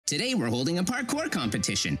Today we're holding a parkour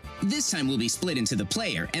competition. This time we'll be split into the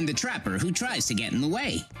player and the trapper who tries to get in the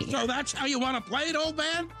way. So that's how you want to play it, old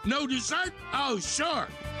man? No dessert? Oh, sure.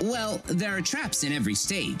 Well, there are traps in every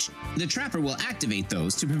stage. The trapper will activate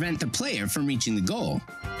those to prevent the player from reaching the goal.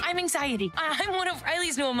 I'm anxiety. I'm one of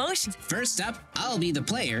Riley's new emotions. First up, I'll be the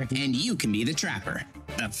player and you can be the trapper.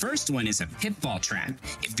 The first one is a pitfall trap.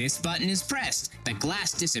 If this button is pressed, the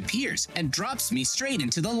glass disappears and drops me straight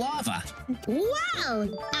into the lava. Wow!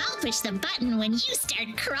 I'll push the button when you start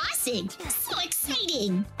crossing. So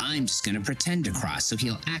exciting! I'm just gonna pretend to cross so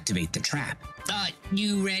he'll activate the trap.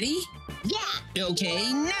 You ready? Yeah!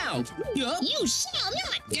 Okay, now! You shall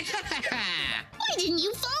not! Why didn't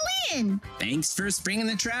you fall in? Thanks for springing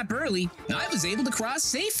the trap early. I was able to cross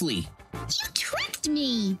safely. You tricked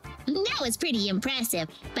me! That was pretty impressive,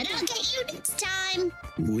 but I'll get you next time.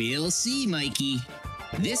 We'll see, Mikey.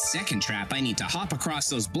 This second trap, I need to hop across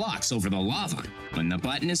those blocks over the lava. When the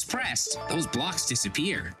button is pressed, those blocks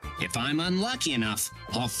disappear. If I'm unlucky enough,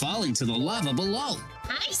 I'll fall into the lava below.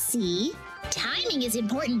 I see. Timing is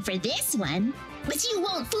important for this one, but you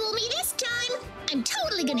won't fool me this time. I'm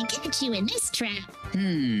totally gonna catch you in this trap.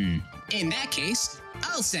 In that case,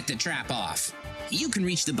 I'll set the trap off. You can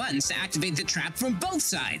reach the buttons to activate the trap from both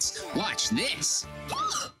sides. Watch this.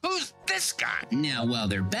 Who's this guy? Now, while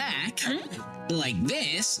they're back, like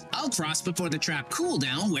this, I'll cross before the trap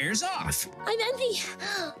cooldown wears off. I'm envy.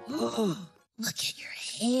 Look at your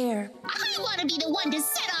hair. I want to be the one to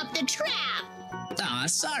set off the trap.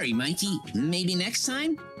 Sorry, Mikey. Maybe next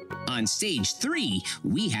time? On stage 3,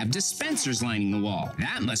 we have dispensers lining the wall.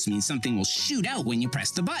 That must mean something will shoot out when you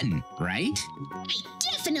press the button, right? I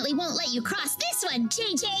definitely won't let you cross this one,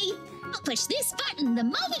 JJ. I'll push this button the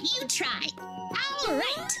moment you try. All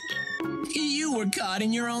right. You were caught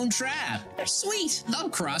in your own trap. Sweet, I'll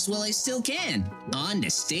cross while I still can. On to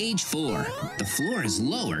stage 4. The floor is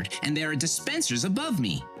lowered and there are dispensers above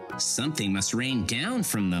me. Something must rain down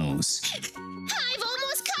from those. I've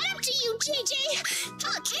almost caught up to you, JJ.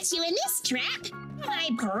 I'll catch you in this trap. I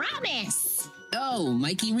promise. Oh,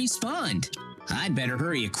 Mikey respawned. I'd better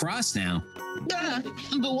hurry across now.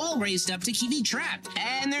 The wall raised up to keep me trapped,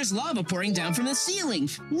 and there's lava pouring down from the ceiling.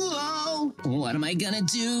 Whoa! What am I gonna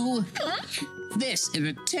do? Huh? This is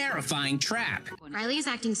a terrifying trap. Riley is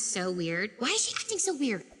acting so weird. Why is she acting so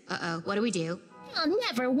weird? Uh-oh, what do we do? I'll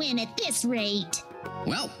never win at this rate.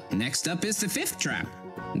 Well, next up is the 5th trap.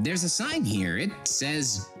 There's a sign here. It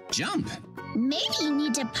says, jump. Maybe you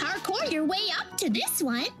need to parkour your way up to this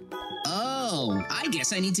one. Oh, I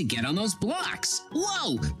guess I need to get on those blocks.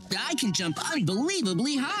 Whoa, I can jump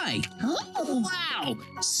unbelievably high. Oh. Wow.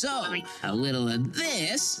 So, a little of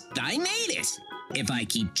this, I made it. If I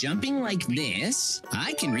keep jumping like this,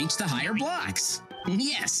 I can reach the higher blocks.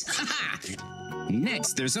 Yes, haha.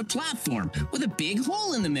 Next, there's a platform with a big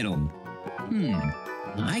hole in the middle.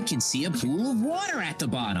 I can see a pool of water at the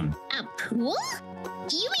bottom. A pool?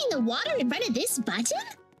 You mean the water in front of this button?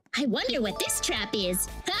 I wonder what this trap is.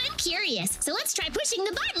 I'm curious, so let's try pushing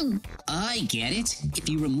the button. I get it. If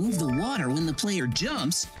you remove the water when the player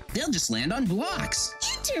jumps, they'll just land on blocks.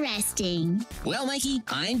 Interesting. Well, Mikey,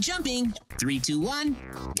 I'm jumping. 3, 2, 1,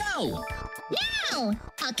 go! Now!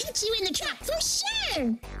 I'll catch you in the trap for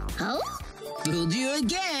sure. Oh? Fooled you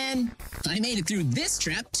again. I made it through this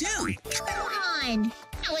trap, too. Come on.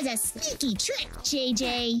 That was a sneaky trick,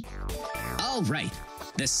 JJ. All right,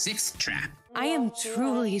 the 6th trap. I am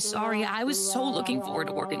truly sorry. I was so looking forward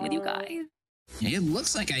to working with you guys. It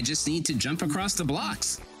looks like I just need to jump across the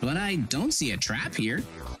blocks, but I don't see a trap here.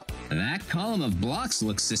 That column of blocks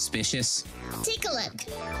looks suspicious. Take a look.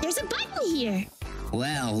 There's a button here.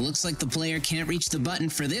 Well, looks like the player can't reach the button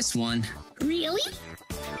for this one. Really?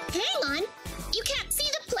 Hang on. You can't see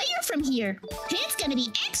the player from here. It's gonna be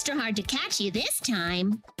extra hard to catch you this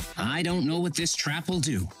time. I don't know what this trap will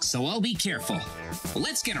do, so I'll be careful.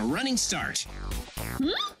 Let's get a running start.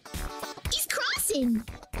 He's crossing.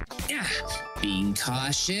 Being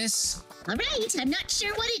cautious. All right, I'm not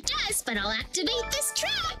sure what it does, but I'll activate this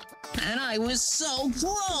trap. And I was so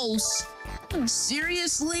close.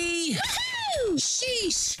 Seriously? Woohoo!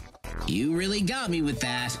 Sheesh. You really got me with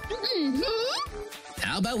that.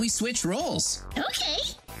 How about we switch roles? Okay.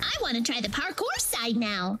 I want to try the parkour side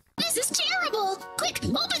now. This is terrible. Quick,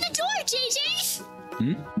 open the door,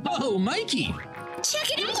 JJ. Oh, Mikey.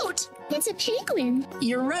 Check it out. It's a penguin.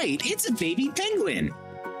 You're right. It's a baby penguin.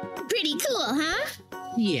 Pretty cool, huh?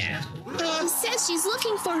 Yeah. It says she's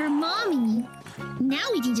looking for her mommy. Now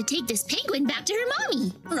we need to take this penguin back to her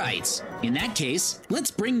mommy. Right. In that case,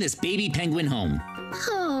 let's bring this baby penguin home.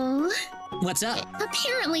 Oh, What's up?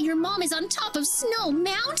 Apparently your mom is on top of Snow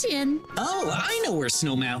Mountain. Oh, I know where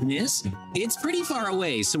Snow Mountain is. It's pretty far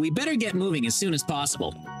away, so we better get moving as soon as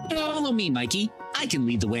possible. Follow me, Mikey. I can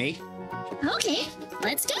lead the way. Okay,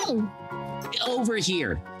 let's go. Over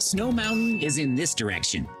here. Snow Mountain is in this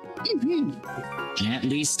direction. At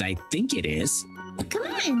least I think it is. Come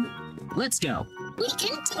on, Let's go. we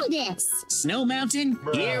can do this. Snow Mountain,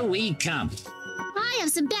 here we come. I have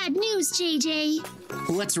some bad news, JJ.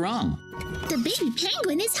 What's wrong? The baby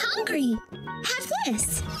penguin is hungry. Have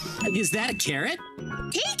this. Is that a carrot?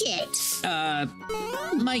 Take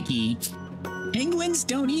it. Mikey, penguins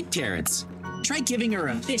don't eat carrots. Try giving her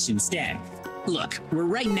a fish instead. Look, we're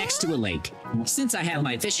right next to a lake. Since I have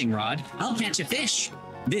my fishing rod, I'll catch a fish.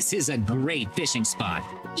 This is a great fishing spot.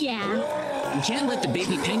 Yeah. You can't let the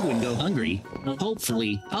baby penguin go hungry.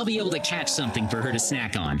 Hopefully, I'll be able to catch something for her to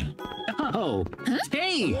snack on. Oh,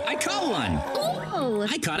 hey, I caught one. Oh,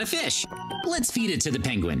 I caught a fish. Let's feed it to the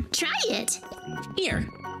penguin. try it. Here.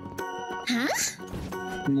 Huh?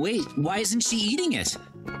 Wait, why isn't she eating it?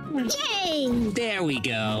 Yay! There we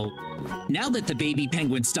go. Now that the baby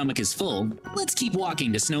penguin's stomach is full, let's keep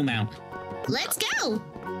walking to Snow Mountain. Let's go.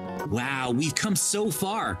 Wow, we've come so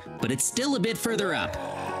far, but it's still a bit further up.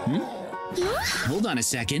 Huh? Hold on a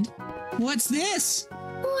second. What's this?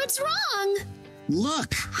 What's wrong? Look,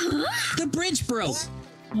 the bridge broke.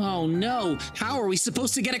 Oh no, how are we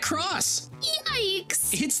supposed to get across?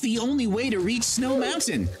 Yikes! It's the only way to reach Snow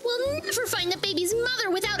Mountain. We'll never find the baby's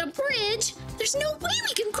mother without a bridge. There's no way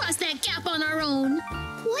we can cross that gap on our own.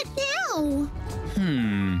 What now?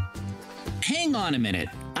 Hang on a minute.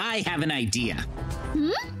 I have an idea.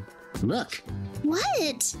 Look,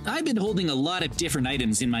 What? I've been holding a lot of different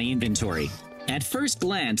items in my inventory. At first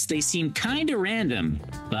glance, they seem kinda random,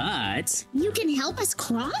 but... You can help us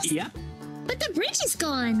cross? yeah, But the bridge is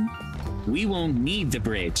gone. we won't need the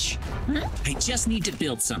bridge. Huh? I just need to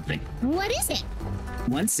build something. What is it?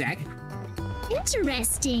 One sec.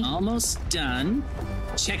 Interesting. Almost done.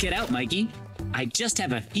 Check it out, Mikey. I just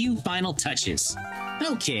have a few final touches.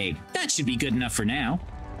 Okay, that should be good enough for now.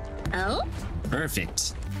 Oh?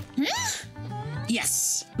 Perfect. Huh?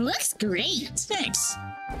 Yes, Looks great. thanks.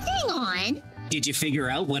 Hang on. Did you figure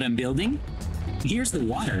out what I'm building? Here's the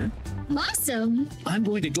water. Awesome. I'm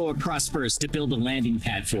going to go across first to build a landing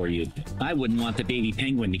pad for you. I wouldn't want the baby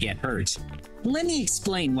penguin to get hurt. Let me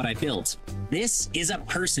explain what I built. This is a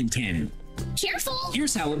person cannon. Careful.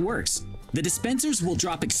 Here's how it works. The dispensers will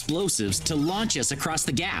drop explosives to launch us across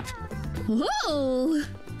the gap. Whoa.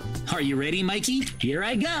 Are you ready, Mikey? Here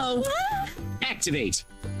I go. Activate.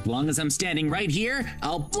 As long as I'm standing right here,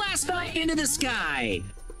 I'll blast off into the sky.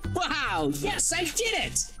 Wow, yes, I did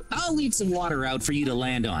it. I'll leave some water out for you to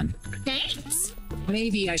land on. Thanks.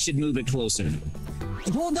 Maybe I should move it closer.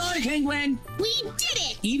 Hold on, penguin. We did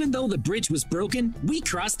it. Even though the bridge was broken, we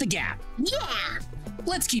crossed the gap. Yeah.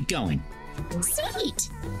 Let's keep going. Sweet.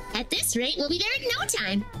 At this rate, we'll be there in no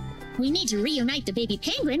time. We need to reunite the baby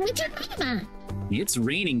penguin with her mama. It's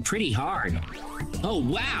raining pretty hard. Oh,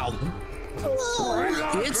 wow.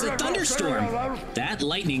 Whoa. It's a thunderstorm. That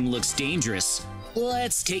lightning looks dangerous.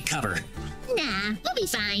 Let's take cover. Nah, we'll be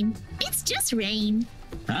fine. It's just rain.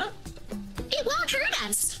 Huh? It won't hurt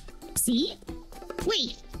us. See?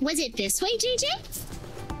 Wait, was it this way, JJ?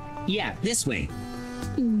 Yeah, this way.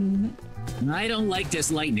 I don't like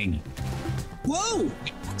this lightning. Whoa!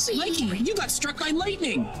 Mikey, you got struck by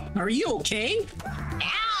lightning. Are you okay?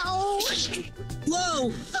 Ow!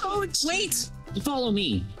 Whoa! Oh, wait! Follow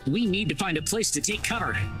me. We need to find a place to take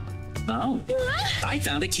cover. Oh, I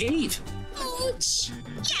found a cave. Ouch!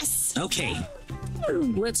 Yes! Okay.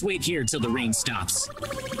 Let's wait here till the rain stops.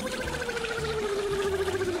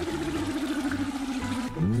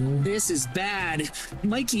 This is bad.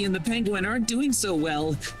 Mikey and the penguin aren't doing so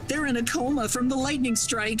well. They're in a coma from the lightning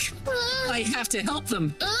strike. I have to help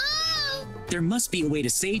them. There must be a way to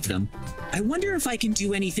save them. I wonder if I can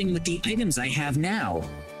do anything with the items I have now.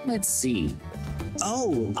 Let's see.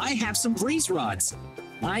 Oh, I have some blaze rods.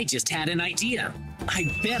 I just had an idea.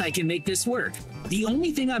 I bet I can make this work. The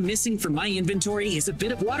only thing I'm missing from my inventory is a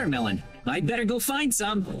bit of watermelon. I'd better go find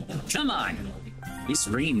some. Come on. This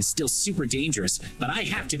rain is still super dangerous, but I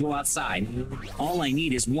have to go outside. All I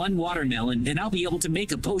need is one watermelon, and I'll be able to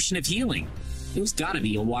make a potion of healing. There's gotta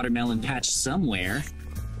be a watermelon patch somewhere.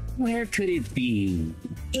 Where could it be?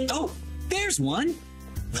 Oh, there's one!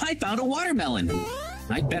 I found a watermelon.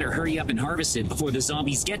 I'd better hurry up and harvest it before the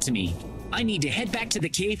zombies get to me. I need to head back to the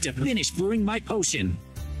cave to finish brewing my potion.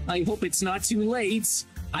 I hope it's not too late.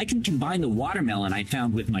 I can combine the watermelon I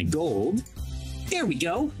found with my gold. There we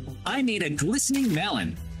go. I made a glistening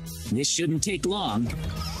melon. This shouldn't take long.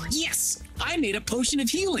 Yes! I made a potion of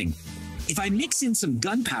healing. If I mix in some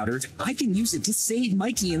gunpowder, I can use it to save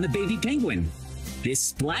Mikey and the baby penguin. This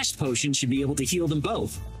splash potion should be able to heal them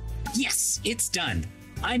both. Yes, it's done.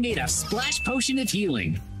 I made a splash potion of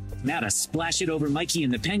healing. Now to splash it over Mikey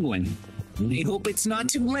and the penguin. I hope it's not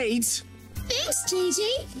too late. Thanks,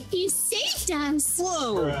 JJ. You saved us.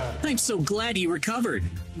 Whoa! I'm so glad you recovered.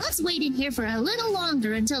 Let's wait in here for a little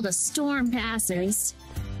longer until the storm passes.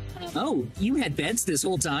 Oh, you had beds this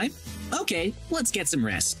whole time? Okay, let's get some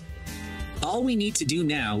rest. All we need to do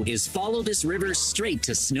now is follow this river straight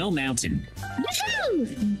to Snow Mountain.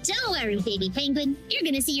 Woohoo! Don't worry, baby penguin. You're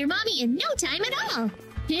gonna see your mommy in no time at all.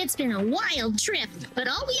 It's been a wild trip, but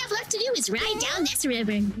all we have left to do is ride down this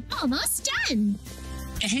river. Almost done.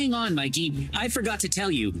 Hang on, Mikey. I forgot to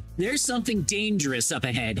tell you. There's something dangerous up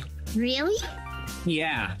ahead. Really?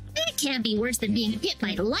 Yeah. It can't be worse than being hit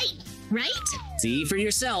by lightning, right? See for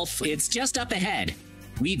yourself. It's just up ahead.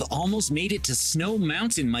 We've almost made it to Snow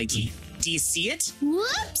Mountain, Mikey. Do you see it?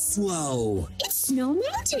 Whoops! Whoa. It's Snow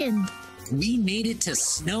Mountain. We made it to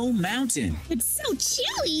Snow Mountain. It's so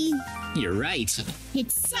chilly. You're right.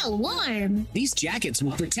 It's so warm. These jackets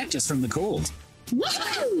will protect us from the cold.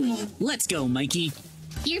 Woohoo! Let's go, Mikey.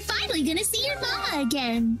 You're finally gonna see your mama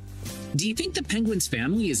again. Do you think the penguin's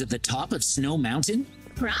family is at the top of Snow Mountain?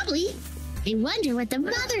 Probably. I wonder what the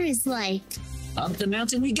mother is like. Up the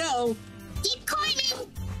mountain we go. Keep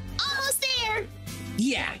climbing. Almost there.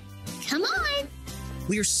 Yeah, Come on.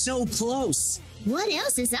 we're so close. What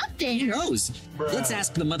else is up Who there? knows? Let's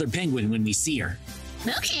ask the mother penguin when we see her.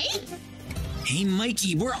 Okay. Hey,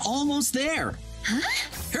 Mikey, we're almost there. Huh?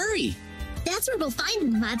 Hurry. That's where we'll find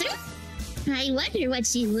the mother? I wonder what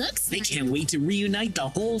she looks They like. can't wait to reunite the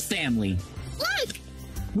whole family. Look!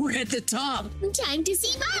 We're at the top. Time to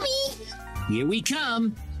see Mommy! Here we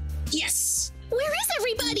come. Yes. Where is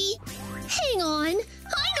everybody? Hang on.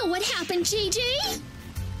 I know what happened, JJ.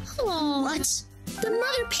 Oh, What? the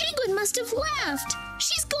mother penguin must have left.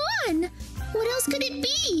 She's gone. What else could it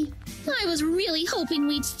be? I was really hoping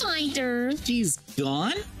we'd find her. She's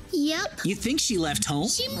gone? Yep, You think she left home?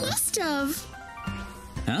 she must have.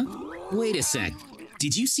 Huh? Wait a sec.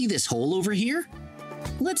 Did you see this hole over here?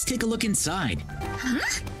 Let's take a look inside.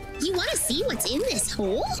 Huh? You want to see what's in this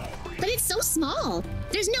hole? But it's so small.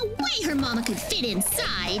 There's no way her mama could fit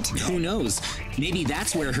inside. Who knows? Maybe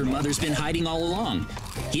that's where her mother's been hiding all along.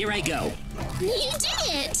 Here I go. You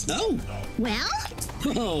did it! Oh! Well,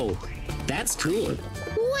 Oh! That's cool.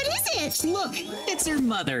 what is it? Look, it's her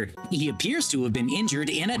mother. He appears to have been injured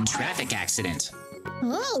in a traffic accident.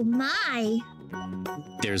 Oh my.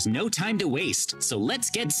 There's no time to waste, so let's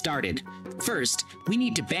get started. First, we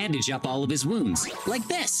need to bandage up all of his wounds, like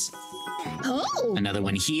this. Oh, Another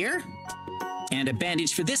one here. And a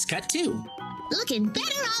bandage for this cut, too. looking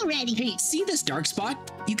better already. Hey, see this dark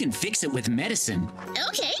spot? You can fix it with medicine.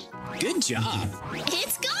 Okay, Good job.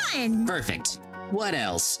 it's gone. Perfect. What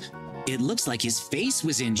else? It looks like his face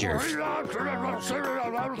was injured.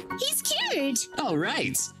 He's cured. All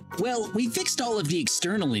right. Well, we fixed all of the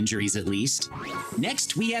external injuries at least.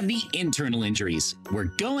 Next, we have the internal injuries. We're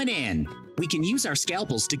going in. We can use our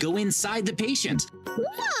scalpels to go inside the patient.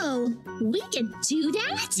 Whoa, we can do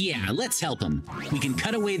that? Yeah, let's help him. We can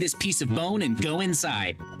cut away this piece of bone and go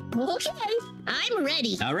inside. Okay, I'm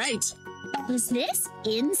ready. All right. Is this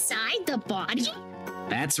inside the body?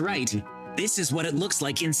 That's right. This is what it looks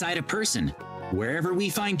like inside a person. Wherever we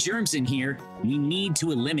find germs in here, we need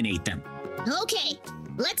to eliminate them. Okay,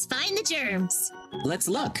 let's find the germs. Let's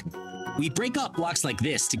look. We break up blocks like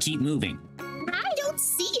this to keep moving. I don't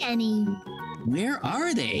see any. Where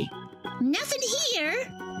are they? Nothing here.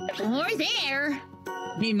 Or there.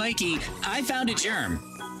 Hey, Mikey, I found a germ.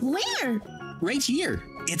 Where? Right here.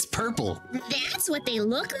 It's purple. That's what they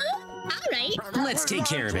look like? All right. Let's take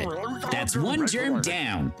care of it. That's one germ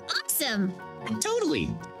down. Awesome. Totally.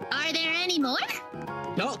 Are there any more?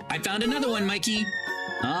 Oh, I found another one, Mikey.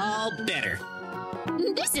 All better.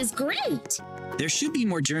 This is great. There should be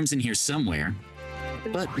more germs in here somewhere.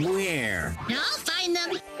 But where? I'll find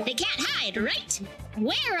them. They can't hide, right?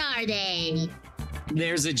 Where are they?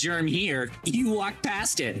 There's a germ here. You walked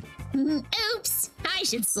past it. Oops. I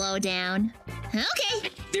should slow down. Okay.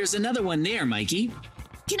 There's another one there, Mikey.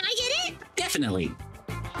 Can I get it? Definitely.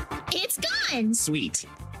 It's gone. Sweet.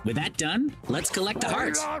 With that done, let's collect the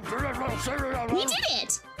hearts. We did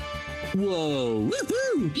it. Whoa,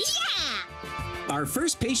 woohoo! Yeah. Our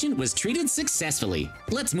first patient was treated successfully.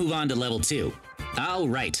 Let's move on to level 2. All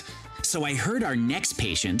right. So I heard our next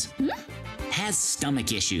patient has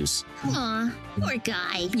stomach issues. Aw, poor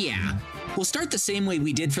guy. Yeah. We'll start the same way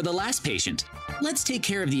we did for the last patient. Let's take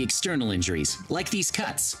care of the external injuries, like these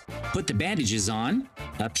cuts. Put the bandages on.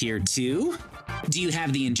 Up here too. Do you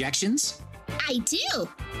have the injections? I do.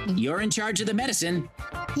 You're in charge of the medicine.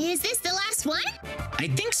 Is this the last one? I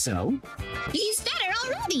think so. He's better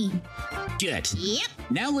already. Good. Yep.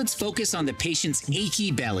 Now let's focus on the patient's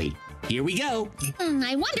achy belly. Here we go.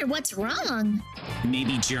 I wonder what's wrong.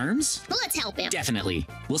 Maybe germs? Let's help him. Definitely.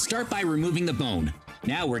 We'll start by removing the bone.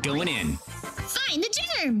 Now we're going in. Find the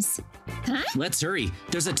germs. Huh? Let's hurry.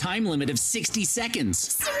 There's a time limit of 60 seconds.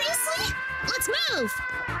 Seriously? Let's move.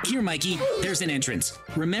 Here, Mikey, there's an entrance.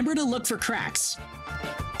 Remember to look for cracks.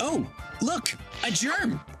 Oh, look, a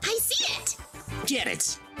germ. I see it. Get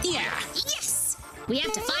it. Yeah. Yes. We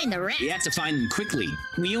have to find the rat. We have to find them quickly.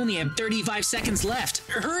 We only have 35 seconds left.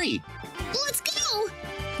 Hurry. Let's go.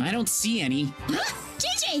 I don't see any. Huh?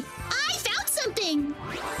 JJ, I found something.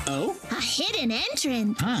 Oh? A hidden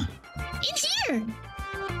entrance. Huh. In here.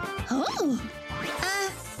 Oh.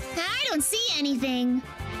 I don't see anything.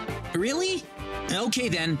 Really? Okay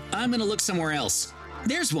then, I'm gonna look somewhere else.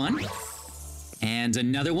 There's one. And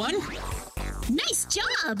another one. Nice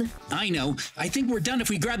job. I know. I think we're done if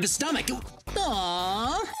we grab the stomach.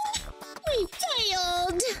 Aww. We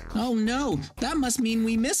failed. Oh no, that must mean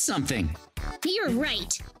we missed something. You're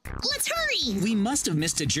right. Let's hurry. We must have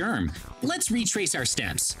missed a germ. Let's retrace our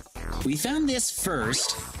steps. We found this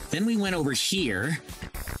first, then we went over here,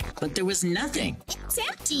 but there was nothing. It's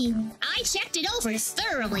empty. I checked it over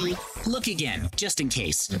thoroughly. Look again, just in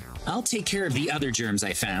case. I'll take care of the other germs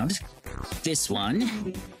I found. This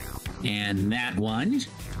one, and that one.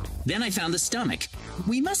 Then I found the stomach.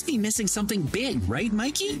 We must be missing something big, right,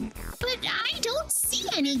 Mikey? But I don't see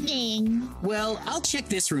anything. Well, I'll check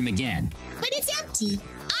this room again. But it's empty.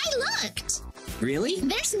 I looked. Really?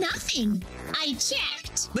 There's nothing. I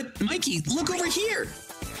checked. But Mikey, look over here.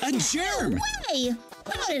 A germ. Way.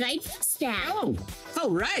 How did I miss that? Oh,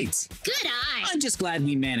 all right. Good eye. I'm just glad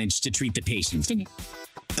we managed to treat the patient.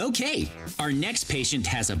 Okay, our next patient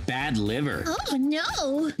has a bad liver. Oh,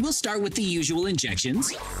 no. We'll start with the usual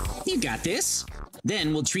injections. You got this.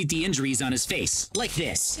 Then we'll treat the injuries on his face, like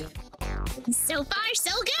this. So far,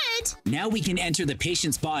 so good. Now we can enter the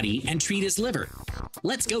patient's body and treat his liver.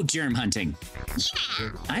 Let's go germ hunting.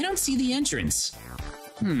 Yeah. I don't see the entrance.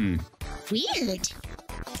 Weird.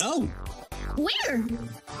 Oh, Where?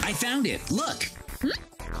 I found it. Look.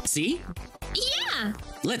 See? Yeah.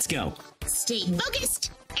 Let's go. Stay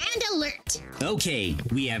focused and alert. Okay,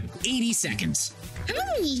 we have 80 seconds.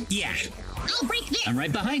 Hurry. Yeah, I'll break this. I'm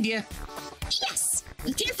right behind you. Yes.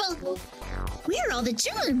 Be careful. Where are all the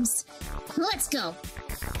germs? Let's go.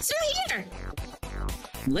 Through here.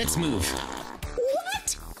 Let's move.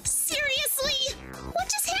 What? Seriously? What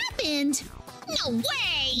just happened? No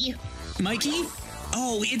way. Mikey?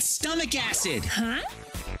 Oh, it's stomach acid. Huh?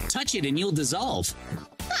 Touch it and you'll dissolve.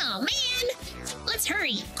 Oh, man. Let's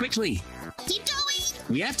hurry. Quickly. Keep going.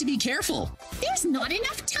 We have to be careful. There's not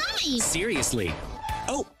enough time. Seriously.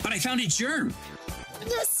 Oh, but I found a germ.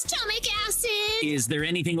 The stomach acid. Is there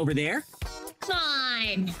anything over there?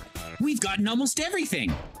 Fine. We've gotten almost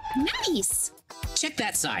everything. Nice. Check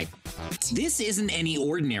that side. This isn't any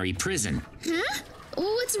ordinary prison. Huh?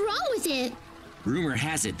 What's wrong with it? Rumor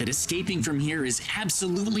has it that escaping from here is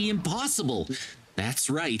absolutely impossible. That's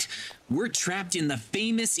right. We're trapped in the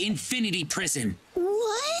famous Infinity Prison.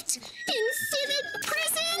 What? Infinite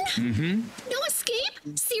prison? No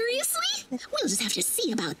escape? Seriously? We'll just have to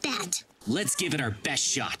see about that. Let's give it our best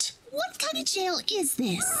shot. What kind of jail is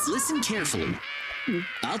this? Listen carefully.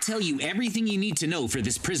 I'll tell you everything you need to know for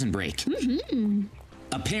this prison break.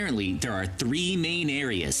 Apparently, there are 3 main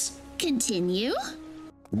areas. Continue.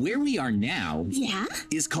 Where we are now Yeah?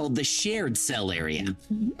 is called the shared cell area.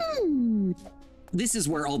 This is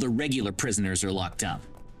where all the regular prisoners are locked up.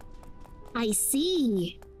 I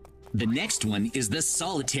see. The next one is the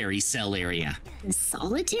solitary cell area. The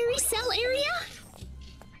solitary cell area?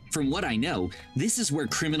 From what I know, this is where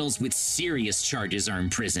criminals with serious charges are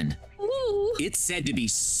imprisoned. Ooh. It's said to be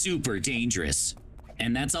super dangerous.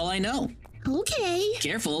 And that's all I know. Okay.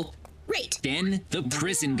 Careful. Right. Then the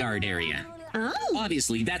prison guard area. Oh.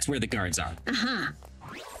 Obviously, that's where the guards are. Uh-huh.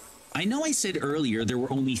 I know I said earlier there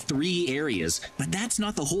were only 3 areas, but that's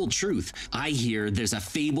not the whole truth. I hear there's a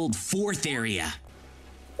fabled 4th area.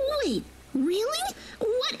 Wait, really?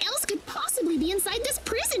 What else could possibly be inside this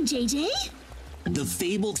prison, JJ? The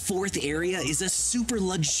fabled 4th area is a super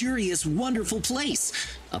luxurious, wonderful place.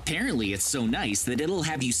 Apparently, it's so nice that it'll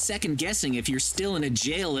have you second guessing if you're still in a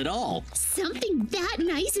jail at all. Something that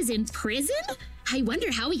nice is in prison? I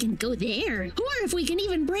wonder how we can go there, or if we can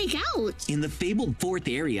even break out. In the fabled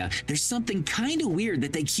 4th area, there's something kind of weird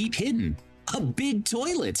that they keep hidden. A big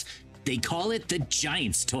toilet. They call it the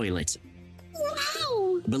Giant's Toilet.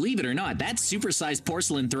 Wow! Believe it or not, that supersized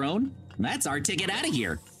porcelain throne, That's our ticket out of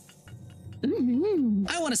here.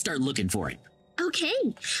 I want to start looking for it. Okay,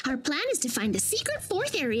 our plan is to find the secret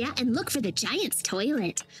fourth area and look for the giant's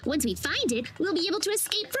toilet. Once we find it, we'll be able to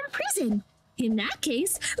escape from prison. In that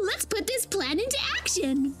case, let's put this plan into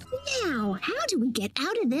action. Now, how do we get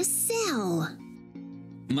out of this cell?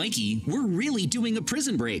 Mikey, we're really doing a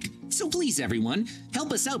prison break. So please, everyone,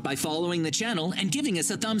 help us out by following the channel and giving us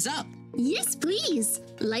a thumbs up. Yes, please.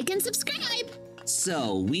 Like and subscribe.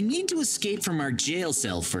 So, we need to escape from our jail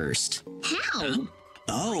cell first. How?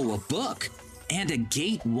 Oh, a book. And a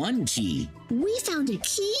gate 1 key. We found a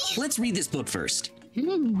key? Let's read this book first.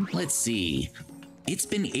 Let's see. It's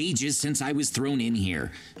been ages since I was thrown in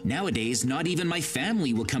here. Nowadays, not even my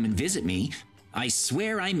family will come and visit me. I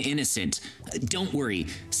swear I'm innocent. Don't worry.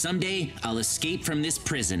 Someday, I'll escape from this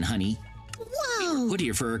prison, honey. Whoa! Put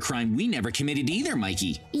here for a crime we never committed either,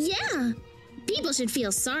 Mikey. Yeah. People should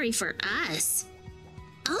feel sorry for us.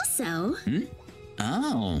 Also...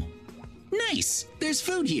 Oh. Nice. There's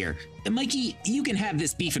food here. Mikey, you can have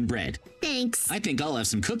this beef and bread. Thanks. I think I'll have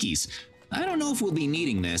some cookies. I don't know if we'll be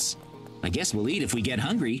needing this. I guess we'll eat if we get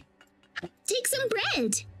hungry. Take some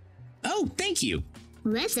bread. Oh, thank you.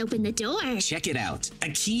 Let's open the door. Check it out. A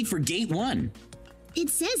key for gate 1. It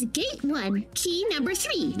says gate 1, key number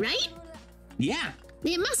 3, right? Yeah.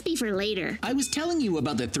 It must be for later. I was telling you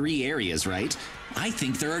about the 3 areas, right? I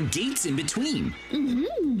think there are gates in between.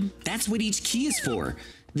 That's what each key is for.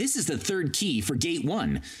 This is the 3rd key for gate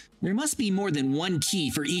 1. There must be more than 1 key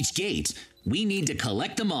for each gate. We need to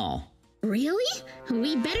collect them all. Really?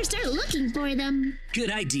 We better start looking for them.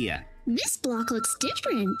 Good idea. This block looks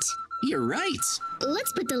different. You're right.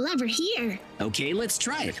 Let's put the lever here. Okay, let's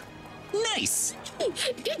try it. Nice!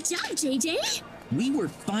 Good job, JJ. We were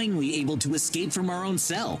finally able to escape from our own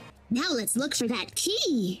cell. Now let's look for that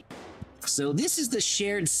key. So this is the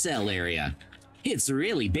shared cell area. It's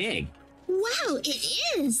really big. Wow, it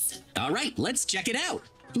is. All right, let's check it out.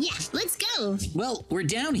 Yeah, let's go. Well, we're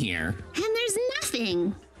down here. And there's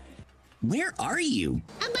nothing. Where are you?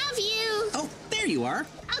 Above you. Oh, there you are.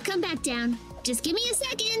 I'll come back down. Just give me a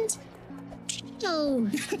second. Oh.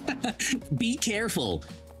 Be careful.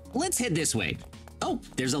 Let's head this way. Oh,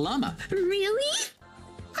 there's a llama. Really?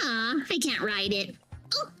 Aw, I can't ride it.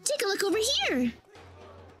 Oh, take a look over here.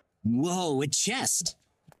 Whoa, a chest.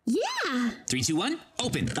 Yeah. 3, 2, 1,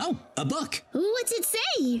 open. Oh, a book. What's it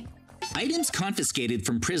say? Items confiscated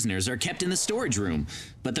from prisoners are kept in the storage room,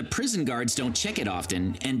 but the prison guards don't check it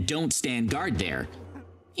often and don't stand guard there.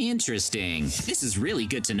 Interesting. This is really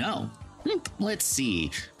good to know. Let's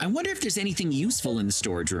see. I wonder if there's anything useful in the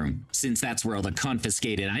storage room, since that's where all the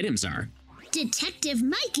confiscated items are. Detective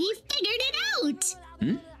Mikey figured it out.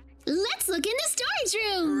 Let's look in the storage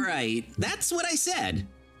room. Right, that's what I said.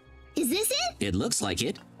 Is this it? It looks like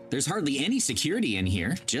it. There's hardly any security in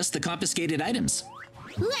here, just the confiscated items.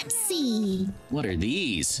 Let's see. What are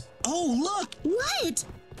these? Oh, look! What?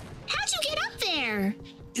 How'd you get up there?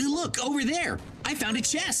 Look, over there. I found a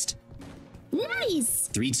chest. Nice.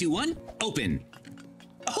 3, 2, 1, open.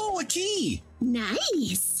 Oh, a key.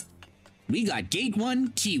 Nice. We got gate 1,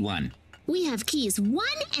 key 1. We have keys 1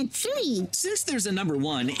 and 3. Since there's a number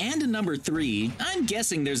 1 and a number 3, I'm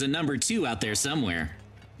guessing there's a number 2 out there somewhere.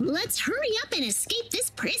 Let's hurry up and escape this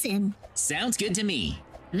prison. Sounds good to me.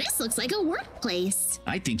 This looks like a workplace.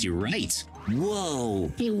 I think you're right.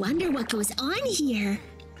 Whoa. I wonder what goes on here.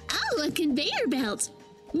 Oh, a conveyor belt.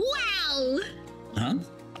 Wow. Huh?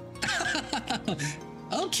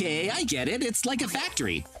 Okay, I get it. It's like a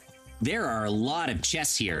factory. There are a lot of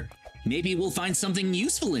chests here. Maybe we'll find something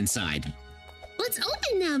useful inside. Let's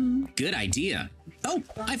open them. Good idea. Oh,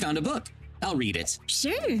 I found a book. I'll read it.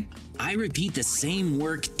 Sure. I repeat the same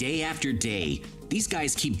work day after day. These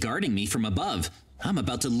guys keep guarding me from above. I'm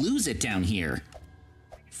about to lose it down here.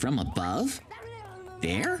 From above?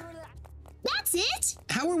 There? That's it?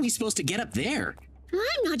 How are we supposed to get up there?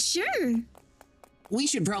 I'm not sure. We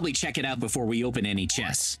should probably check it out before we open any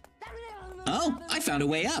chests. Oh, I found a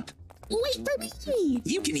way up. Wait for me.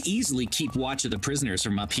 You can easily keep watch of the prisoners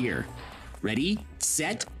from up here. Ready,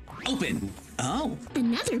 set, open. Oh.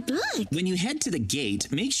 Another book. When you head to the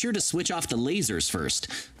gate, make sure to switch off the lasers first.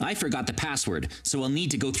 I forgot the password, so I'll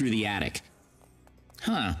need to go through the attic.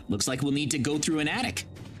 Huh, looks like we'll need to go through an attic.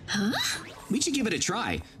 Huh? We should give it a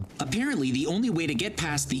try. Apparently, the only way to get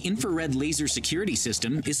past the infrared laser security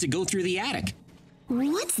system is to go through the attic.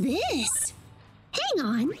 What's this? Hang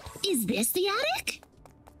on, is this the attic?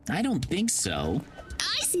 I don't think so.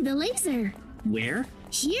 I see the laser. Where?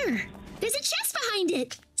 Here. There's a chest behind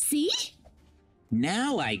it. See?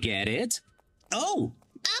 Now I get it. Oh!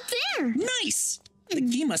 Up there. Nice! The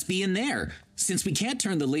key must be in there. Since we can't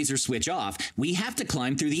turn the laser switch off, we have to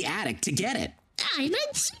climb through the attic to get it. I'm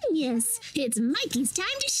a genius. It's Mikey's time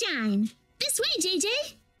to shine. This way, JJ.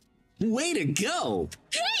 Way to go!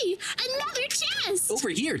 Hey, another chest. Over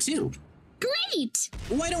here, too. Great.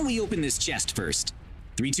 Why don't we open this chest first?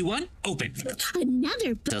 3, 2, 1, open.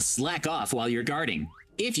 Another To slack off while you're guarding.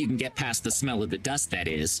 If you can get past the smell of the dust, that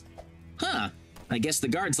is. Huh. I guess the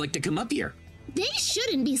guards like to come up here. They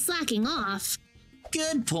shouldn't be slacking off.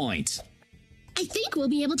 Good point. I think we'll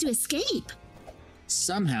be able to escape.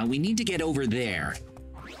 Somehow we need to get over there.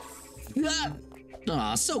 Ah!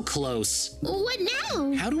 Aw, so close. What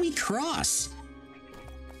now? How do we cross?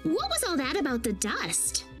 What was all that about the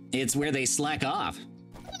dust? It's where they slack off.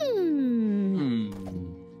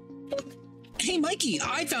 Hey, Mikey,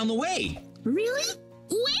 I found the way. Really?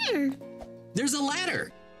 Where? There's a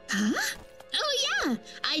ladder. Huh? Oh yeah,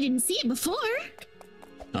 I didn't see it before.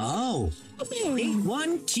 Oh.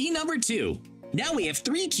 8-1, key number 2. Now we have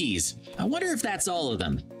 3 keys. I wonder if that's all of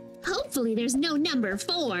them. Hopefully there's no number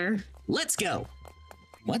 4. Let's go.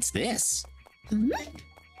 What's this?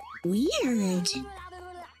 Weird.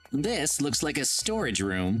 This looks like a storage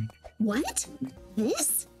room. What?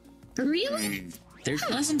 This? Really? There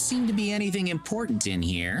doesn't seem to be anything important in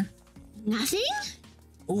here. Nothing?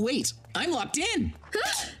 Wait, I'm locked in.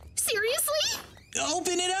 Huh? Seriously?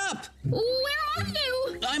 Open it up. Where are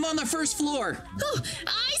you? I'm on the first floor. Oh,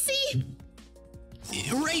 I see.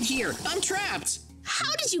 Right here. I'm trapped.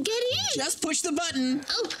 How did you get in? Just push the button.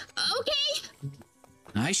 Oh, okay.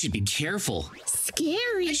 I should be careful.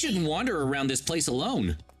 Scary. I shouldn't wander around this place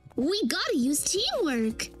alone. We gotta use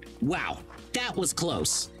teamwork. Wow, that was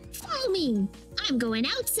close. Follow me. I'm going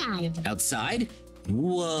outside. Outside?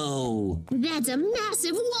 Whoa. That's a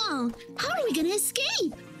massive wall. How are we gonna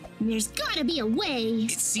escape? There's gotta be a way.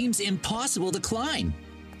 It seems impossible to climb.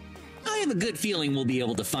 I have a good feeling we'll be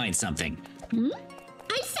able to find something.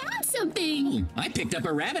 I found something. I picked up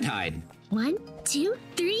a rabbit hide. 1, 2,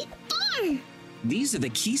 3, 4. These are the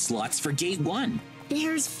key slots for gate 1.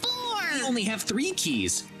 There's 4. We only have 3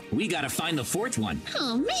 keys. We gotta find the 4th one.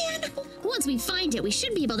 Oh man. Once we find it, we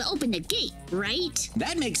should be able to open the gate, right?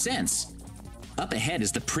 That makes sense. Up ahead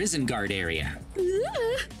is the prison guard area.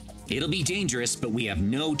 It'll be dangerous, but we have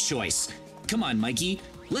no choice. Come on, Mikey.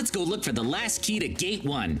 Let's go look for the last key to gate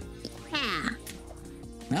 1. Yeah.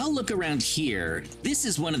 I'll look around here. This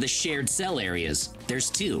is one of the shared cell areas. There's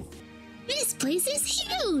 2. This place is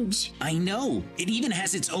huge. I know. It even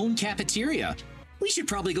has its own cafeteria. We should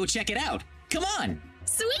probably go check it out. Come on.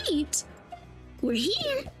 Sweet. We're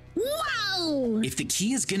here. Wow. If the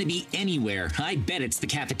key is gonna be anywhere, I bet it's the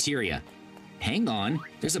cafeteria. Hang on.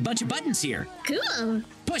 There's a bunch of buttons here. Cool.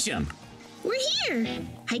 Push them. We're here.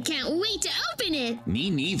 I can't wait to open it. Me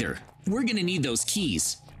neither. We're gonna need those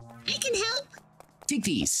keys. I can help. Take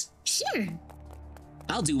these. Sure.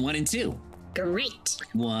 I'll do 1 and 2. Great.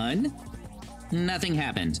 1. Nothing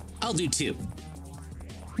happened. I'll do 2.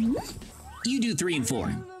 You do 3 and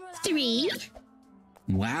 4. 3.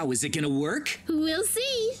 Wow, is it gonna work? We'll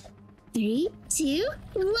see. 3, 2,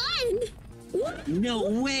 1. No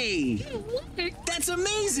way! Work. That's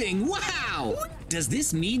amazing! Wow! Does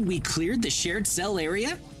this mean we cleared the shared cell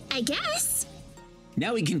area? I guess.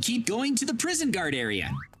 Now we can keep going to the prison guard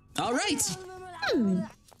area. All right.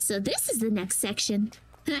 So this is the next section.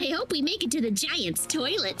 I hope we make it to the giant's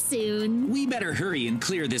toilet soon. We better hurry and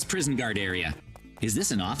clear this prison guard area. Is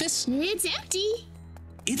this an office? It's empty.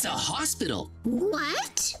 It's a hospital.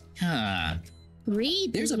 What?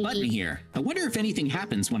 Read. There's a me. button here. I wonder if anything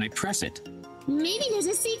happens when I press it. Maybe there's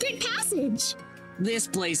a secret passage. This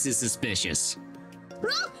place is suspicious.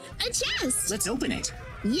 Oh, a chest. Let's open it.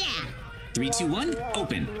 Yeah. 3, 2, 1,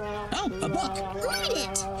 open. Oh, a book. Read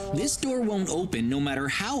it. This door won't open no matter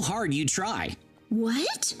how hard you try.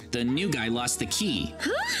 What? The new guy lost the key.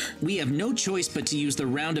 We have no choice but to use the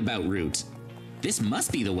roundabout route. This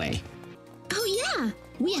must be the way. Oh yeah.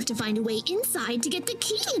 We have to find a way inside to get the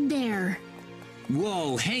key in there.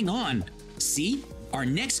 Whoa, hang on. See? Our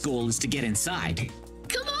next goal is to get inside.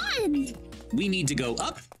 Come on. We need to go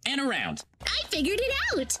up and around. I figured it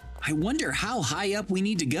out. I wonder how high up we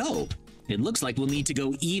need to go. It looks like we'll need to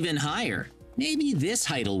go even higher. Maybe this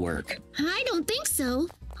height'll work. I don't think so.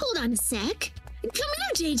 Hold on a sec. Come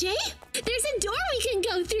here, JJ. There's a door we can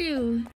go through.